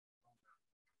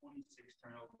26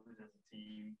 turnovers as a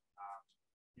team.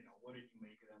 What did you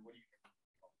make of them? What do you think?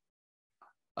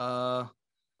 I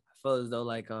feel as though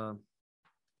like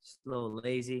just a little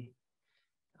lazy,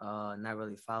 not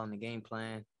really following the game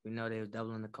plan. We know they were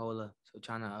doubling the cola, so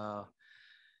trying to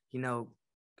you know,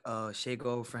 shake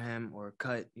over for him or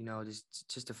cut,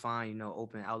 just to find,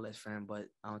 open outlets for him. But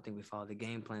I don't think we followed the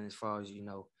game plan as far as,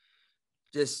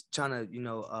 just trying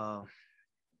to,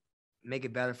 make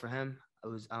it better for him.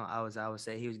 I would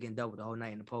say he was getting doubled the whole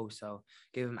night in the post, so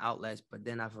give him outlets. But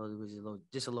then I feel it was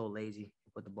just a little lazy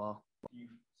with the ball. So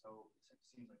it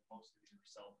seems like most of these were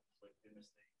self-inflicted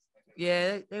mistakes.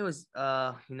 Yeah, it was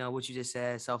what you just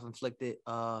said, self-inflicted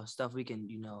stuff we can,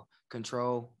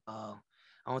 control. I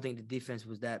don't think the defense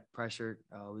was that pressured.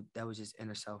 That was just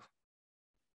inner self.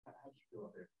 How'd you feel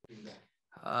out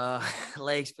there?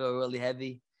 Legs feel really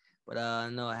heavy, but I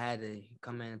know I had to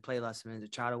come in and play lots of minutes to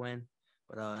try to win.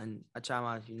 But and I try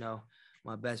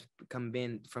my best from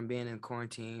being in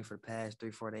quarantine for the past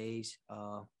 3-4 days.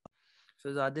 So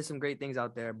I did some great things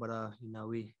out there, but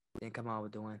we didn't come out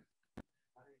with the win.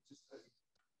 Just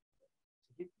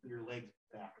to get your legs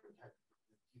back, do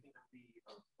you think that'd be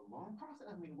a long process?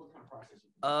 I mean, what kind of process?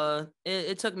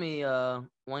 It took me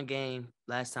one game.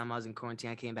 Last time I was in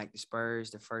quarantine, I came back to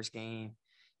Spurs. The first game,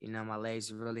 my legs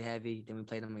were really heavy. Then we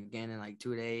played them again in like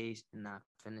 2 days, and I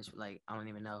finished like I don't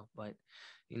even know. But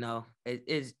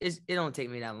it don't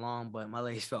take me that long. But my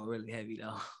legs felt really heavy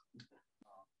though.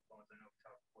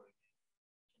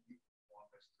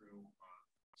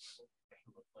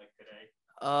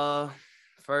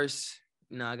 First,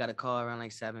 I got a call around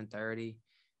like 7:30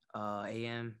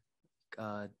 a.m.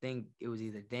 I think it was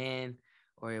either Dan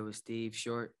or it was Steve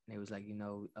Short. And it was like,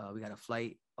 we got a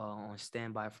flight on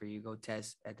standby for you. Go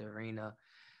test at the arena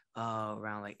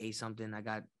around like 8 something. I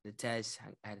got the test.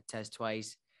 I had a test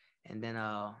twice. And then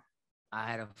I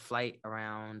had a flight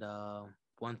around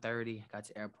 1:30. Got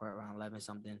to the airport around 11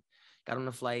 something. Got on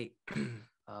the flight.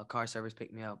 Car service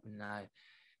picked me up, and I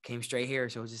came straight here.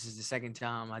 So this is the second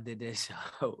time I did this.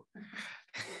 So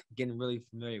getting really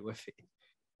familiar with it.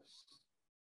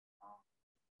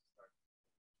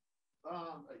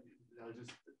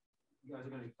 Just you guys are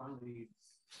going to finally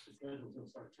the schedule's going to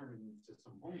start turning into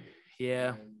some home games.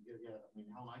 Yeah. Yeah. I mean,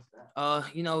 how nice is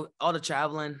that? All the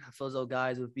traveling. I feel as though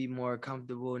guys would be more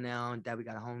comfortable now that we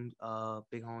got a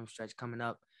big home stretch coming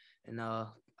up, and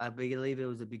I believe it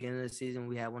was the beginning of the season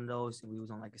we had one of those, and we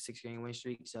was on like a 6-game win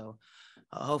streak. So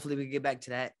hopefully we get back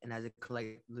to that, and as a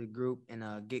collective group, and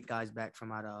get guys back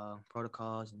from our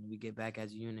protocols, and we get back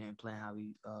as a unit and playing how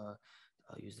we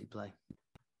usually play.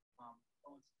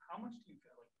 How much do you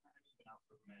feel like, not even out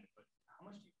for a minute, but how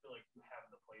much do you feel like you have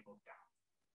the playbook down?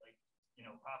 Like,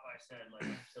 Popeye said, like,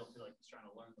 I still feel like he's trying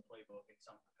to learn the playbook in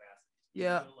some capacity.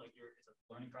 Yeah. You feel like it's a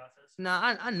learning process? No,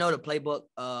 I know the playbook.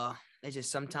 It's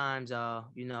just sometimes,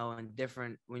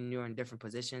 when you're in different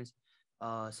positions,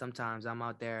 sometimes I'm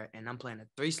out there and I'm playing a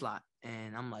 3 slot,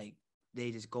 and I'm like,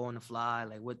 they just go on the fly,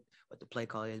 like what the play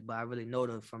call is, but I really know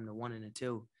from the 1 and the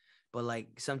 2. But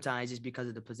like sometimes just because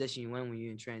of the position you in when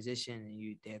you're in transition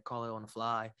and they call it on the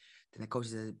fly, then the coach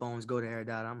says Bones go to air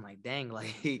dot. I'm like, dang,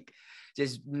 like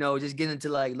just get into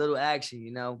like little action,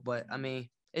 But I mean,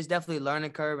 it's definitely a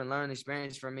learning curve and learning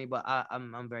experience for me. But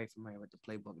I'm very familiar with the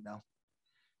playbook though.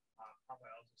 Papa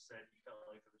also said he felt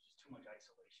like there was just too much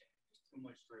isolation, just too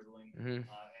much dribbling, Mm-hmm.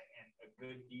 And a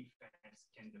good defense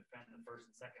can defend the first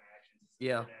and second actions. It's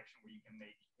Yeah. Third action where you can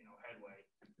make headway.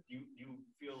 Do you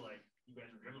feel like you guys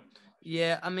are dribbling too much?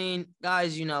 Yeah, I mean,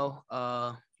 guys,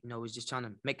 was just trying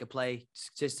to make a play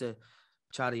just to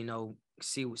try to,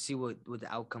 see what the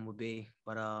outcome would be.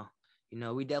 But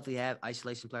we definitely have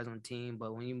isolation players on the team.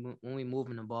 But when we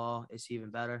moving the ball, it's even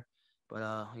better. But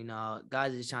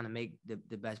guys are just trying to make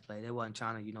the best play. They wasn't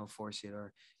trying to force it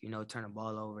or turn the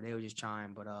ball over. They were just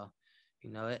trying. But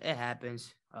it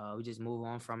happens. We just move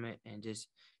on from it and just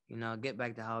get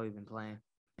back to how we've been playing.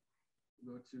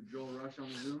 Go to Joel Rush on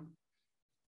the Zoom.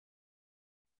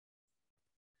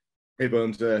 Hey,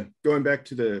 Bones, going back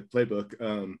to the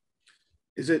playbook,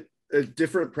 is it a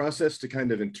different process to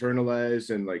kind of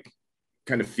internalize and like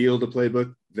kind of feel the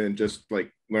playbook than just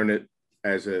like learn it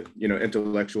as a,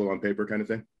 intellectual on paper kind of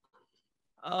thing?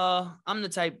 I'm the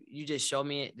type, you just show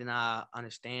me it, then I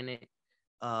understand it.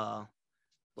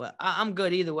 But I'm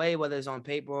good either way, whether it's on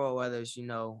paper or whether it's,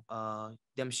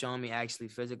 them showing me actually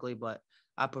physically, but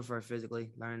I prefer physically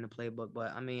learning the playbook.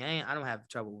 But I mean, I don't have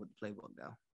trouble with the playbook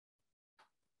though.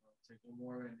 Take one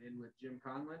more and in with Jim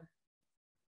Conlon.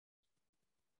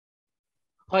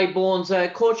 Hi, Bones.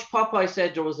 Coach Popeye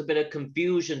said there was a bit of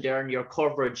confusion there in your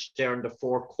coverage there in the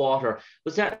fourth quarter.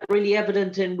 Was that really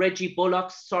evident in Reggie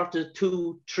Bullock's sort of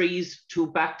two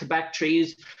back-to-back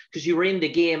trees? Because you were in the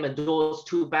game and those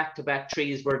two back-to-back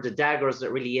trees were the daggers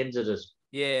that really ended it.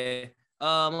 Yeah,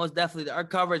 most definitely. Our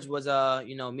coverage was,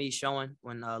 me showing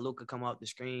when Luka come off the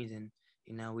screens,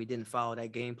 and we didn't follow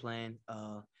that game plan.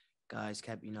 Guys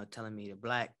kept telling me to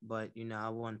black, but I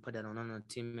wouldn't put that on other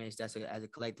teammates. That's as a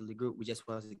collectively group. We just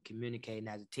wasn't communicating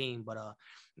as a team. But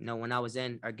when I was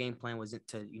in, our game plan was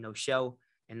to show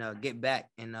and get back,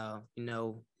 and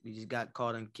we just got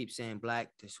caught and keep saying black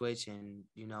to switch, and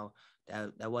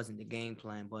that wasn't the game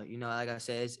plan. But like I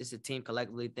said, it's a team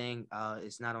collectively thing.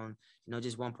 It's not on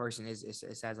just one person. It's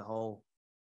as a whole.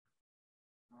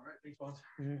 All right, thanks, Bones.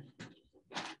 Mm-hmm.